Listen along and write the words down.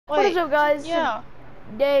What is up, guys? Yeah.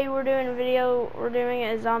 Today we're doing a video. We're doing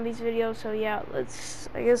a zombies video. So yeah,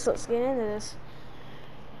 I guess let's get into this.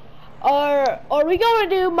 Are we gonna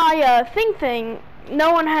do my thing?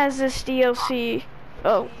 No one has this DLC.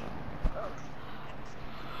 Oh.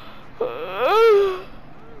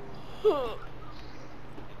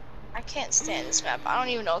 I can't stand this map. I don't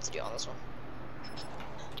even know what to do on this one.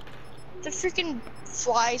 The freaking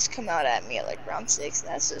flies come out at me at like round 6.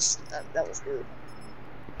 That's just that was rude.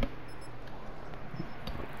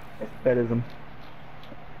 Bedism.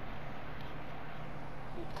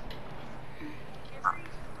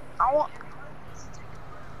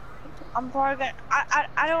 I'm probably gonna.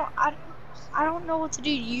 I don't know what to do.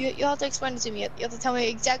 You have to explain it to me. You have to tell me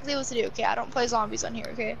exactly what to do. Okay, I don't play zombies on here.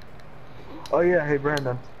 Okay. Oh yeah, hey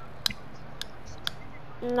Brandon.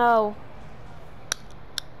 No.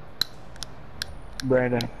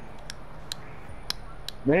 Brandon.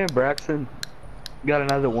 Me and Braxton got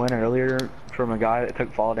another win earlier from a guy that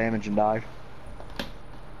took fall damage and died.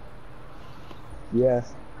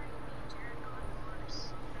 Yes.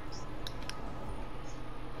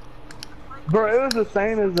 Bro, it was the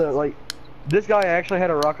same as like this guy actually had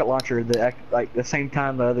a rocket launcher that like the same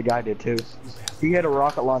time the other guy did too. He had a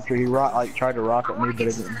rocket launcher. He like tried to rocket me, but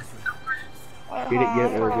it didn't. He didn't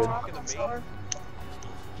get it very good.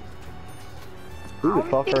 Who the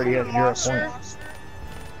fuck already has 0 points?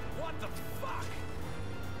 What the fuck?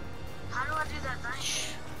 How do I do that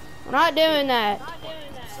thing? We're not doing that.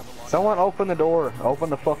 Someone open the door. Open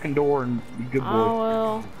the fucking door and be good boy. Oh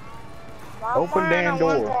well. Open damn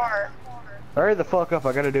door. Hurry the fuck up,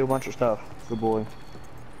 I gotta do a bunch of stuff. Good boy.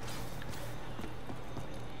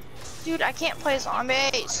 Dude, I can't play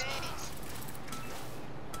zombies.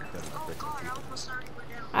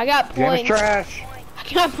 I got Game is points. trash.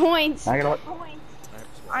 I got points. I gotta.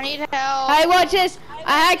 I need help. Hey, watch this.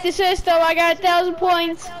 I hacked the system. I got 1,000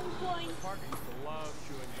 points.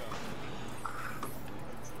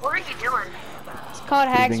 What are you doing? It's called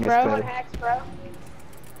hacks, Using bro. this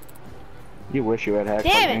You wish you had hacked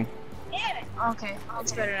Damn like it. me. Okay,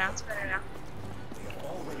 it's better now.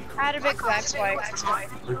 I had a big back spike.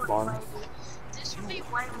 Respawn. This would be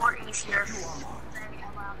way more easier than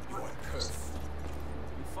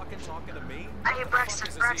Fucking talking to me? Hey,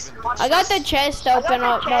 Braxton, watch I got this. the chest open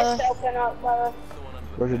up, brother.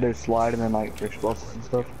 What does it do? Slide and then like explosives and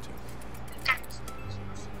stuff.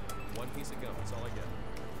 One piece of gum, that's all I get.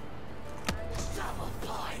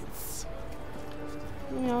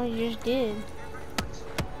 You know, you just did.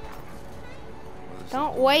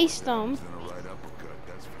 Don't waste them.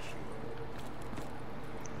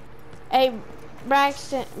 Hey,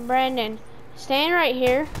 Brandon, stand right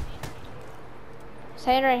here.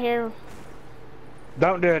 Stand right here.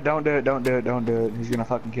 Don't do it, don't do it, don't do it, don't do it. He's gonna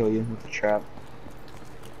fucking kill you with the trap.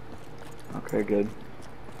 Okay, good.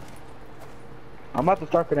 I'm about to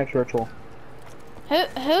start the next ritual. Who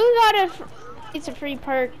got it's a free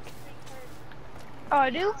perk? Oh, I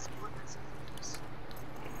do?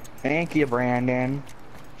 Thank you, Brandon.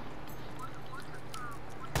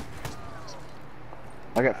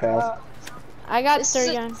 I got fast. I got This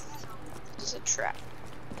 30 on. This is a trap.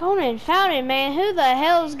 Golden Fountain, man. Who the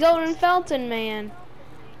hell is Golden Fountain, man?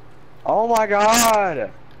 Oh my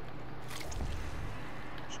god!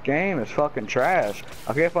 This game is fucking trash.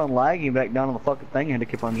 I kept on lagging back down on the fucking thing and had to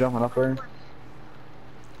keep on jumping up there.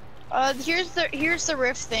 Here's the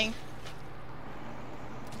rift thing.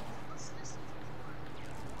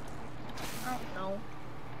 I don't know.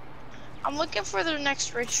 I'm looking for the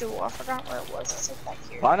next ritual. I forgot where it was. It's like back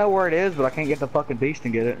here. I know where it is, but I can't get the fucking beast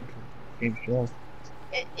and get it. Game's trash.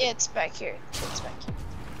 It's back here. It's back here.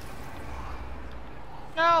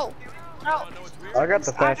 No. No. I got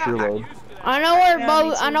the fast reload. I know where Yeah, both.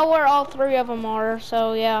 me too. I know where all 3 of them are.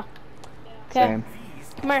 So yeah. Okay. Same.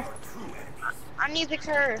 Come here. I need the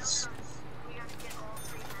curse.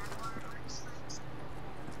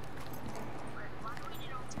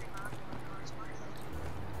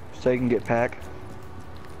 So you can get pack.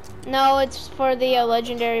 No, it's for the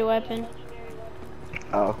legendary weapon.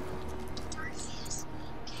 Oh.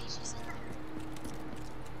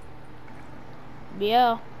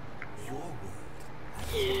 Yeah.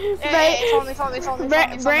 Hey, follow me.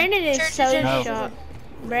 Brandon is so No. shocked.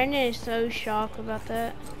 Brandon is so shocked about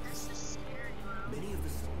that.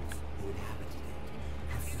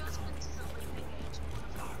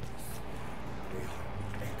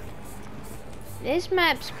 This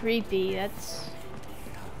map's creepy. That's.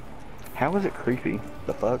 How is it creepy?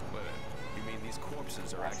 The fuck? You mean these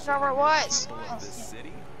corpses are actually That's not where it was. in this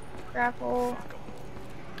city? Grapple.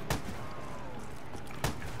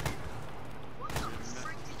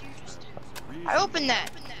 I opened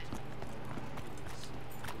that.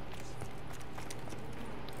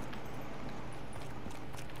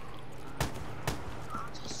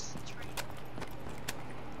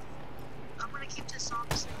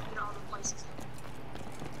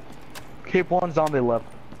 Keep one zombie left.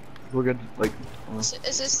 We're good. Like, Is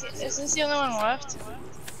this the only one left?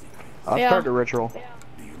 I'll Yeah. start the ritual.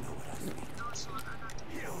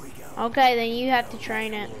 Okay, then you have to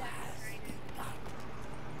train it.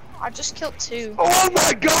 I just killed 2. Oh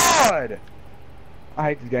my god! I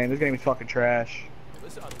hate this game. This game is fucking trash.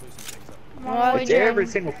 This ought to loosen things up. What are we It's every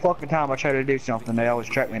doing? single fucking time I try to do something, they always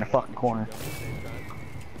trap me in a fucking corner.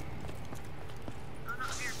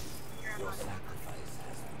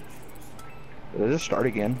 Does this start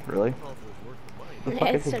again? Really? What the fuck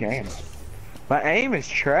is It's this a- game? My aim is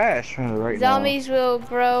trash right Zombies will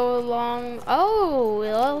grow along. Oh,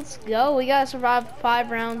 let's go. We gotta survive 5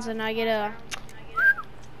 rounds, and I get a.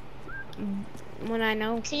 When I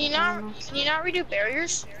know. Can you I don't know. not redo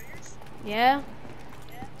barriers? Yeah.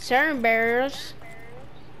 Certain barriers.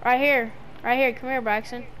 Right here. Right here. Come here,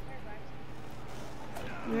 Braxton.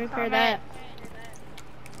 Let me repair that.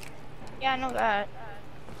 Yeah, I know that.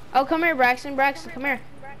 Oh, come here, Braxton. Braxton, come here.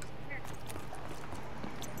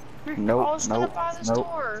 now. I Nope, was gonna nope, buy this nope,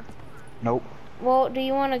 door. nope. Well, do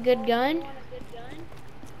you want a good gun?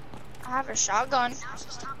 I have a shotgun. Now it's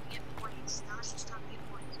just time to get points. Now it's just time to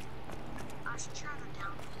get points. I should try to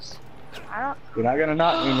down this. I don't. You're not gonna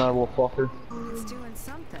knock me, motherfucker. It's doing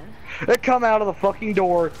something. It come out of the fucking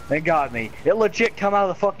door and got me. It legit come out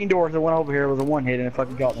of the fucking door as it went over here. It was a one hit and it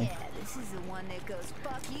fucking got me. Yeah, this is the one that goes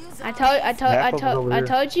fuck you. Half I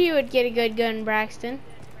told you you would get a good gun, Braxton.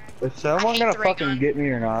 Is someone hate gonna the ray fucking gun. get me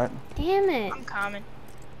or not? Damn it. I'm coming.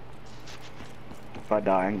 If I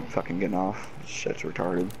die, I'm fucking getting off. Shit's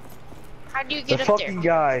retarded. How do you The get up there? fucking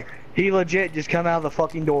guy, he legit just come out of the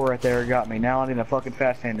fucking door right there and got me. Now I need a fucking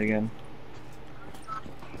fast hand again.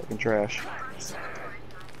 Fucking trash. Of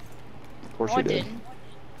course No, I he did. didn't.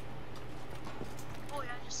 Oh, yeah,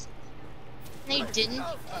 I just. No, you didn't.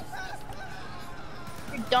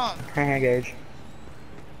 You're dumb. Haha, Gage.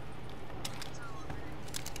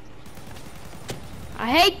 I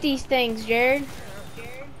hate these things, Jared.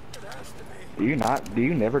 Do you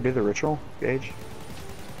never do the ritual, Gage?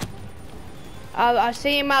 I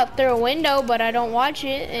see him out through a window, but I don't watch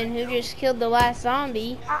it. And who just killed the last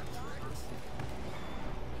zombie?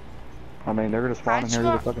 I mean, they're gonna spawn in here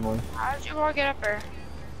either fucking way. How did you all get up there?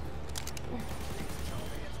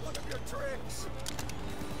 One of your tricks.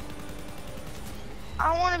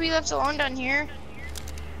 I don't want to be left alone down here.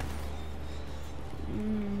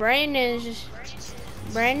 Brandon just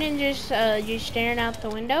staring out the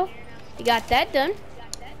window. You got that done.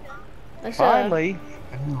 Let's Finally!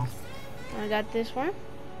 I got this one.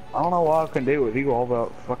 I don't know why I couldn't do it with you all,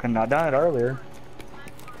 but fucking I done it earlier.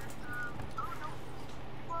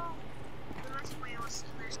 Well, the next way I was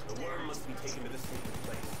sitting there.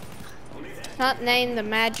 It's not named the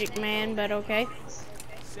Magic Man, but okay.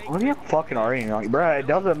 What are you fucking arguing? Like, bruh, it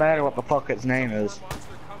doesn't matter what the fuck its name is.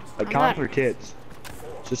 Like, I'm calm not- your tits.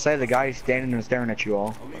 Just say the guy's standing and staring at you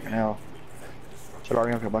all. Fucking hell. Should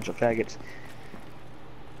arguing with a bunch of faggots.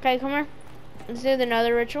 Okay, come here. Let's do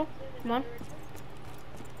another ritual. Come on.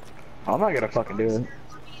 I'm not gonna fucking do it.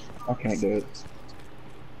 I can't do it.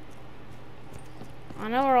 I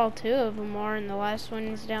know where all 2 of them are, and the last one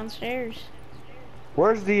is downstairs.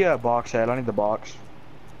 Where's the box at? I need the box.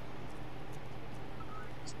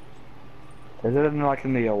 Is it in like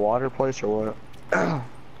in the water place or what?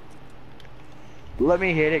 Let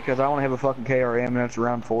me hit it because I want to have a fucking KRM and it's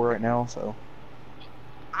round 4 right now, so.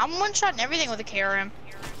 I'm one-shotting everything with a KRM.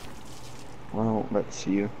 Well, let's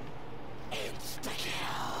see you.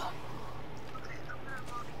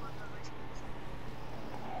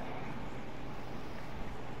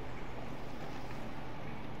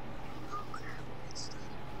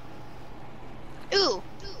 Ooh.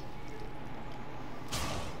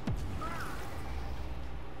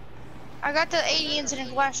 I got the 80 incident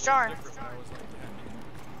glass jar.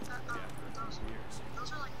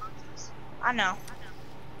 Those are like monkeys. I know.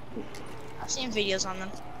 I've seen videos on them.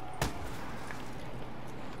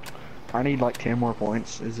 I need like 10 more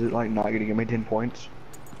points. Is it like not gonna give me 10 points?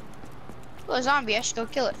 Oh, a zombie. I should go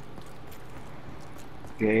kill it.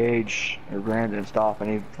 Gage or Brandon, stop. I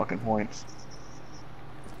need fucking points.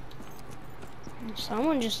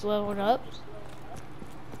 Someone just leveled up.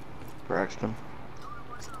 Braxton.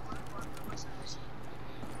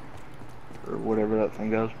 Or whatever that thing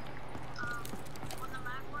goes. When the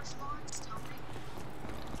magma spawns, tell me.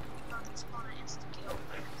 About to spawn an insta-kill.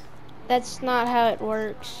 That's not how it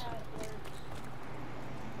works.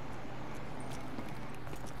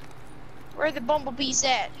 Where are the bumblebees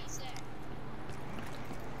at?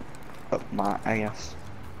 Up my ass.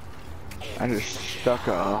 I just stuck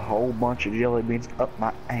a whole bunch of jelly beans up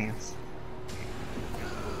my ass.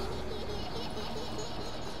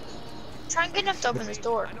 Try and I'm good enough to open this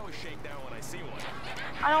door. I know a shakedown when I see one.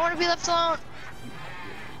 I don't want to be left alone.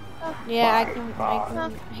 Yeah, I couldn't see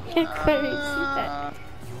that.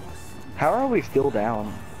 How are we still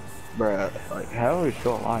down, bruh? Like, how are we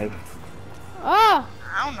still alive? Oh!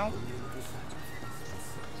 I don't know.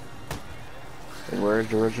 And where's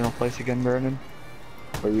the original place again, Brandon?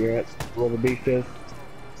 Where you at? Where the beast is?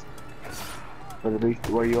 Where the beast?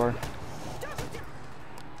 Where you are?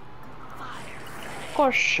 Of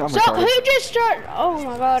course. I'm So, retarded. who just started? Oh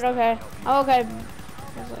my god, okay. Okay.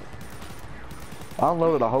 I was like, I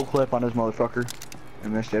unloaded a whole clip on this motherfucker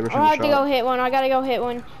and missed every I single have to go shot. hit one. I gotta go hit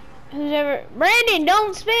one. Who's ever. Brandon,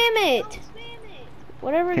 don't spam it!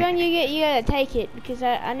 Whatever gun you get, you gotta take it because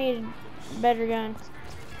I need a better gun.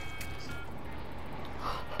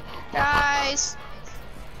 Guys,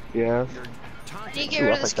 Yes. I need to get Ooh,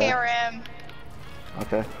 rid I'll of this take that. KRM.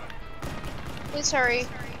 Okay. Please hurry.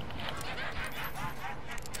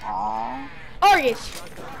 Aww. Argus!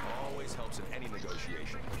 Always helps in any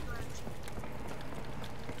negotiation.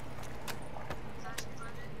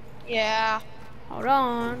 Yeah. Hold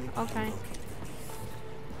on. Okay.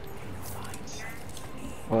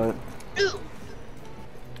 What? Ooh.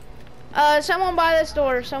 Someone buy this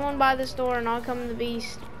door. Someone buy this door and I'll come to the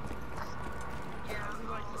beast.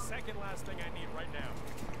 Like the second last thing I need right now.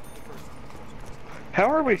 How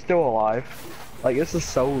are we still alive? Like, this is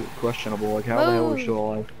so questionable. Like, how the hell are we still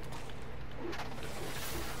alive?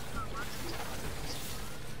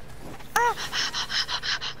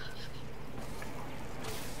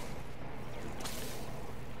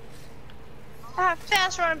 I have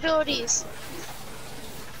fast run abilities.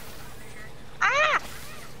 Ah!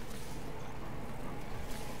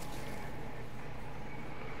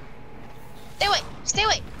 Stay away! Stay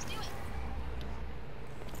away!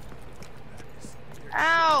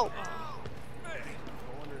 Ow!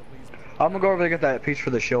 I'm gonna go over there and get that piece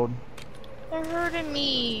for the shield. They're hurting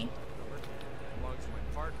me. Belongs to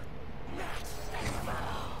my partner.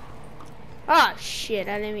 Ah, shit.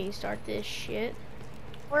 I didn't mean to start this shit.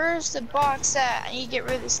 Where's the box at? I need to get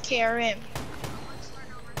rid of this KRM.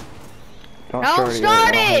 Don't Don't yet. start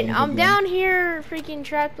I don't have it! any I'm good down here freaking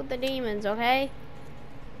trapped with the demons, okay?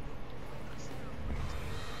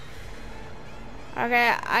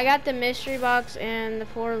 Okay, I got the mystery box and the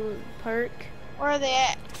 4 perk Where are they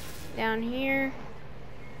at? down here.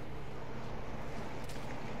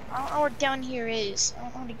 I don't know where down here is. I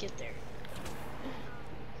don't know how to get there.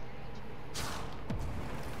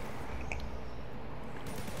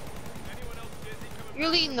 You're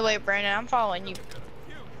leading the way, Brandon. I'm following you.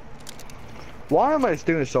 Why am I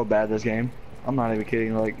doing so bad this game? I'm not even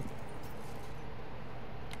kidding. Like,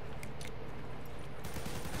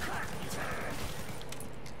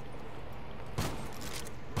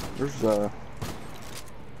 there's I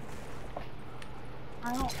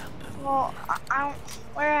don't. Well, I don't.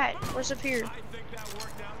 Where at? Where's up here? I think that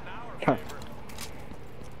worked out in our favor.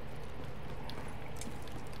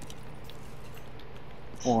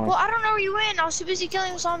 one. Well, I don't know where you went. I was too busy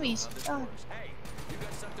killing zombies. Oh. Hey, you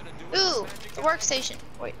got something to do with Ooh, this magic? the workstation.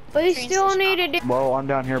 Wait. We train still station. need to do. Well, I'm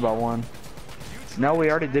down here by 1. No, we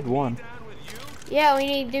already did 1. Down with you? Yeah, we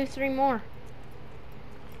need to do 3 more.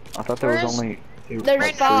 I thought there was Where's- only 2. There's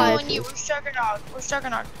Brandon, five. I'm following you. We're Juggernaut. We're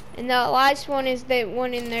Juggernaut. And the last one is the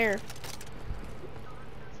one in there.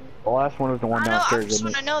 The last one was the one I know. I downstairs, just isn't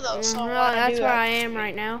want it? to know though. So Mhm, I wanna that's do where that. I am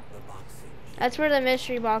right now. That's where the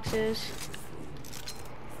mystery box is.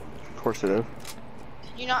 Of course it is.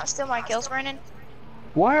 Can you not steal my kills, Brandon?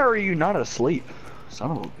 Why are you not asleep?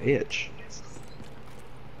 Son of a bitch.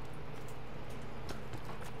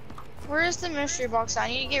 Where is the mystery box? I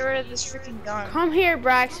need to get rid of this freaking gun. Come here,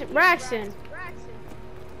 Braxton. Braxton.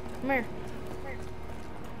 Come here.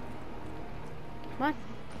 Come on.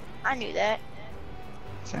 I knew that.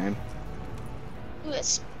 Same. Ooh,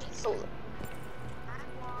 that's full.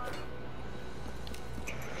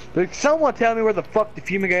 Did someone tell me where the fuck the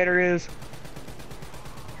fumigator is?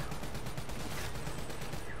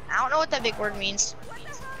 I don't know what that big word means.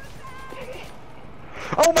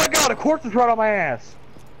 Oh my god, a corpse is right on my ass!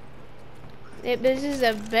 This is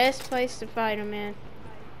the best place to fight him, man.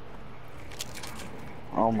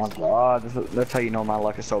 Oh my god, that's how you know my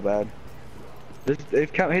luck is so bad.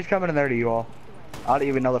 He's coming in there to you all. I didn't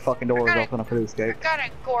even know the fucking door was open. I could escape. I got a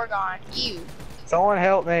Gorgon. You. Someone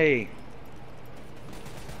help me!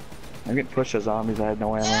 I'm getting pushed to zombies. I had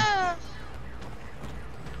no ammo. Yeah.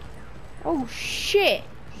 Oh, shit.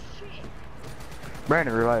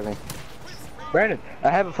 Brandon, revive me. Brandon, I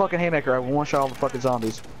have a fucking haymaker. I will one shot all the fucking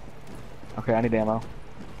zombies. Okay, I need ammo.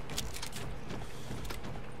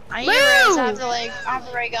 I need a res. I have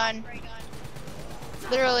the ray gun.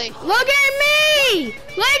 Literally. Look at me!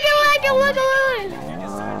 Look at.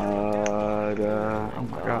 Oh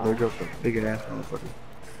my god, there goes the big ass motherfucker.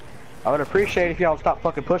 I would appreciate if y'all stop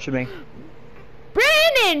fucking pushing me.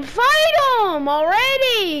 Brandon, fight him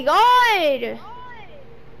already! God!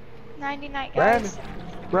 99 Brandon, guys.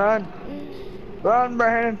 run,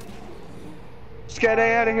 Brandon. Let's get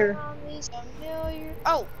out of here.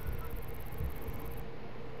 Oh,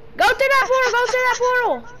 Go through that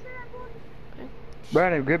portal!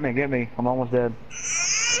 Brandon, get me. I'm almost dead.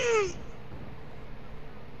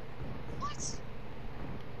 what?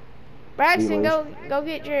 Braxton, Anyways. go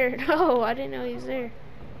get Jared. Oh, I didn't know he was there.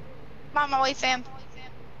 I'm on my way, fam.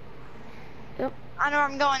 Yep. I know where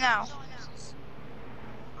I'm going now.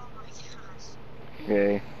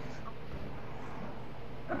 Okay.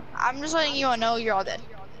 I'm just letting you all know you're all dead.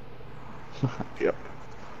 Yep.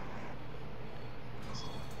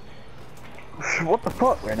 What the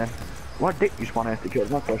fuck, Brandon? What dick you spawn after kill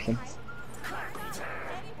is my question.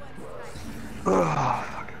 Ugh,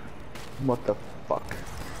 fuck. What the fuck?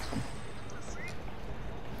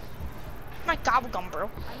 My gobblegum, bro.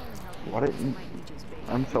 What it?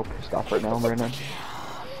 I'm so pissed off right now, Brandon.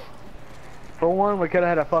 For one, we could have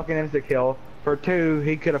had a fucking insta kill. For two,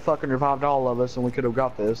 he could have fucking revived all of us and we could have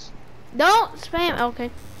got this. Don't spam.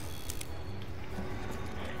 Okay.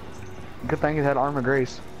 Good thing he had Armor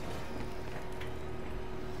Grace.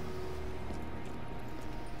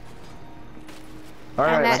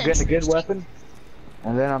 Alright, that's I'm getting a good weapon.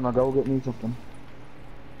 And then I'm gonna go get me something.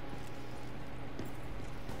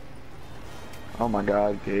 Oh my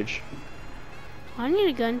god, Gage. I need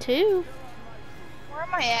a gun too. Where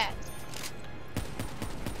am I at?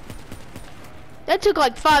 That took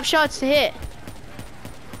like 5 shots to hit.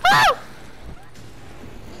 Oh!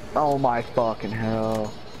 Oh my fucking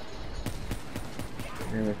hell.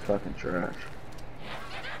 You're fucking trash.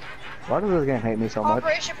 Why does this game hate me so much?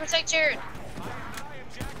 Operation Protect Jared.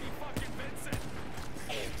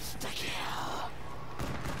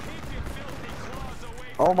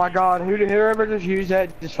 Oh my god, whoever just used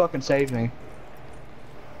that just fucking saved me.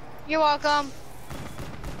 You're welcome.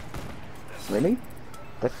 Really?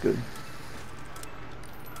 That's good.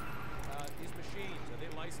 These machines, are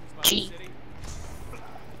they licensed by Gee. the city?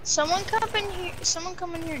 Someone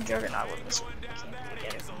come in here, Juggernaut with this one. That's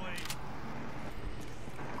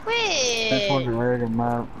one's a Quit. rare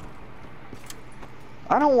amount.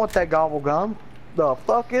 I don't want that gobble gum. The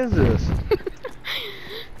fuck is this?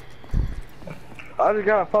 I just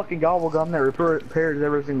got a fucking gobble gum that repairs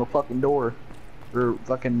every single fucking door. Or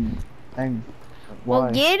fucking thing. Why?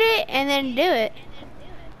 Well, get it and then do it.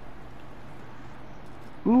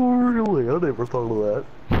 Ooh, really? I never thought of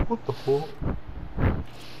that. What the fuck?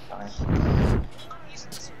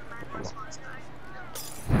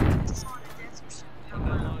 Not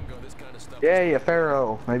long ago, this kind of stuff. Yay, a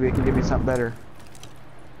pharaoh. Maybe it can give me something better.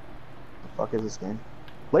 The fuck is this game?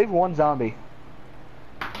 Leave one zombie.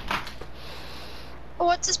 Oh,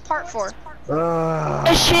 what's this part for?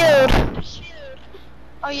 A shield.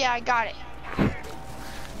 Oh yeah, I got it.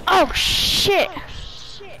 Oh shit.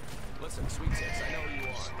 Listen, Sweet Six, I know who you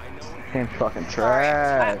are. I know who Can't fucking Sorry.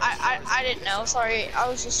 trash. I didn't know. Sorry. I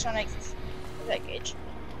was just trying to get that Gage.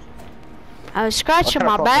 I was scratching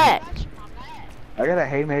What my kind of back. I got a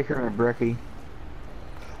haymaker and a bricky.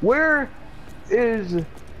 Where is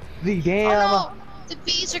the damn? Oh no! The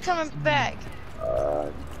bees are coming back.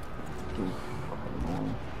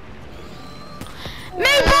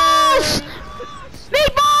 Meatballs!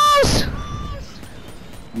 Meatballs!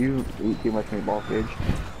 You eat too much meatball, Gage.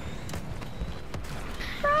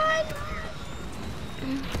 Run!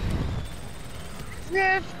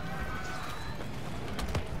 Rip.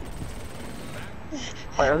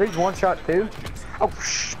 Wait, are these one shot too? Oh,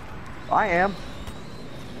 shh. I am.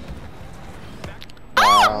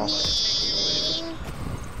 Wow.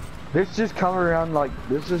 This just come around like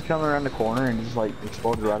this just come around the corner and just like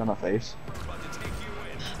exploded right in my face.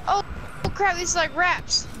 Oh crap! These are like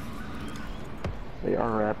wraps. They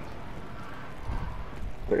are wraps.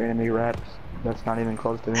 They're enemy wraps. That's not even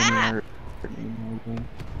close to enemy. Or anything.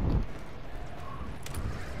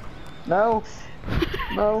 No.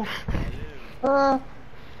 No.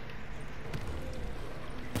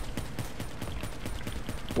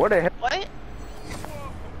 What the hell? What?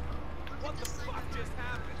 what the fuck just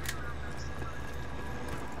happened.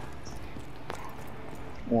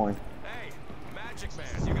 One. Hey, Magic Man,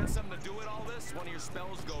 you got something to do with all this? One of your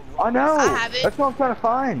spells go wrong. I know. I have it. That's what I'm trying to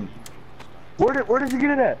find. Where did you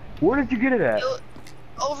get it at? Where did you get it at?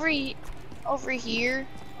 Over here.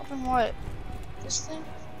 Open what? This thing?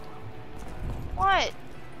 What?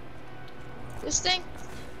 This thing?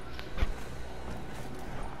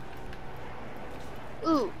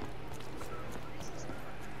 Ooh.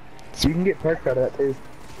 You can get perks out of that too.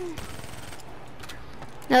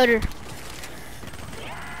 Noter.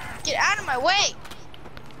 Get out of my way.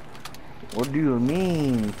 What do you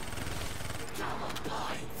mean?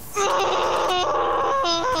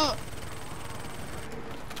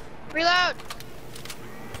 Reload.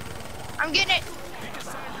 I'm getting it. You just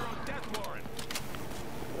signed your own death warrant.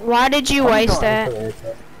 Why did you waste that?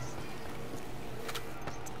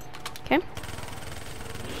 Okay.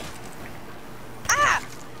 Ah!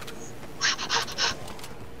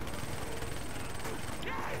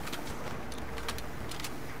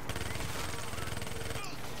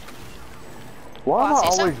 Why am I Say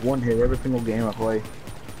so? always one hit every single game I play?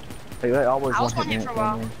 Like, they always I was one hit me. one hit for a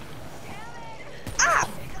while. Ah!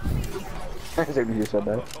 I think you just said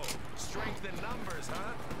that. Strength in numbers,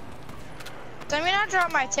 huh? Let me not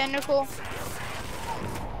drop my tentacle.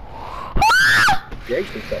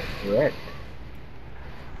 Jake is so correct.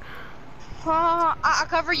 I'll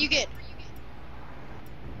cover you good.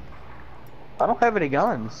 I don't have any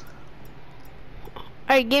guns.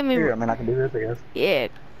 Alright, give me. Here, I mean, I can do this, I guess. Yeah.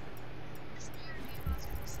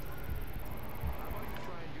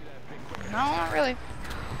 No, not really.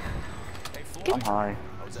 Hey, Floyd. I'm high.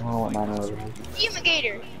 I don't know what 9/11 is.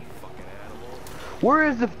 Fumigator. Where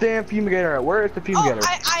is the damn fumigator at? Where is the Oh, fumigator?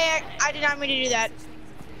 I did not mean to do that.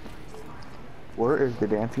 Where is the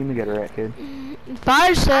damn fumigator at, kid?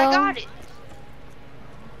 Fire sale. I got it.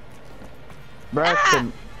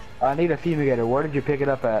 Braxton, I need a fumigator. Where did you pick it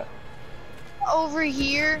up at? Over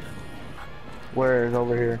here. Where is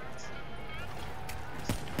over here?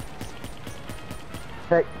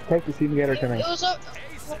 Take the fumigator to me. It was up.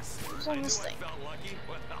 Aces. It was on this thing. Felt lucky.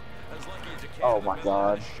 Well, as lucky as you can. Oh in the my middle of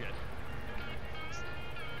God. this shit.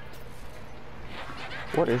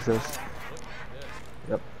 What is this?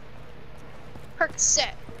 Yep.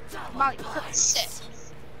 Percocet. Molly Percocet.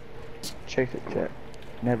 Chase it, chat.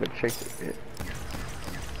 Never chase it, kid.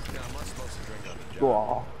 Now, I'm not supposed to drink on the job. Go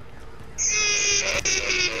on.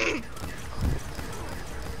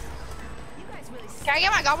 Can I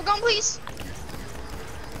get my gobble gum, please?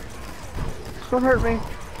 Don't hurt me.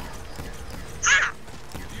 Ah!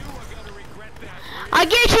 You are gonna regret that.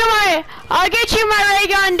 I'll get you my ray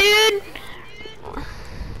gun, dude.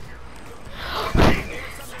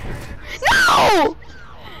 No!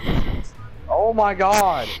 Oh my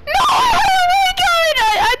God. No, I had a ray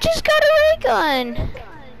gun. I just got a ray gun.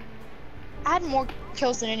 I had more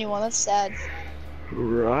kills than anyone. That's sad.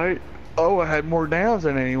 Right. Oh, I had more downs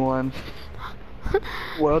than anyone.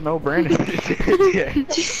 Well, no, Brandon. Yeah.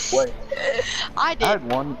 Wait, I did. I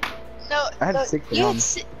had one. No, I had no, 6 you had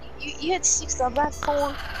downs. you had 6 downs. I had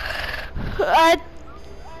 4. I had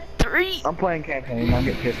 3. I'm playing campaign. I'm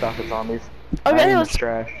getting pissed off at zombies. Okay, I aim let's- is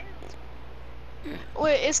trash.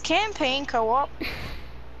 Wait, is campaign co-op?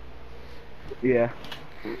 Yeah.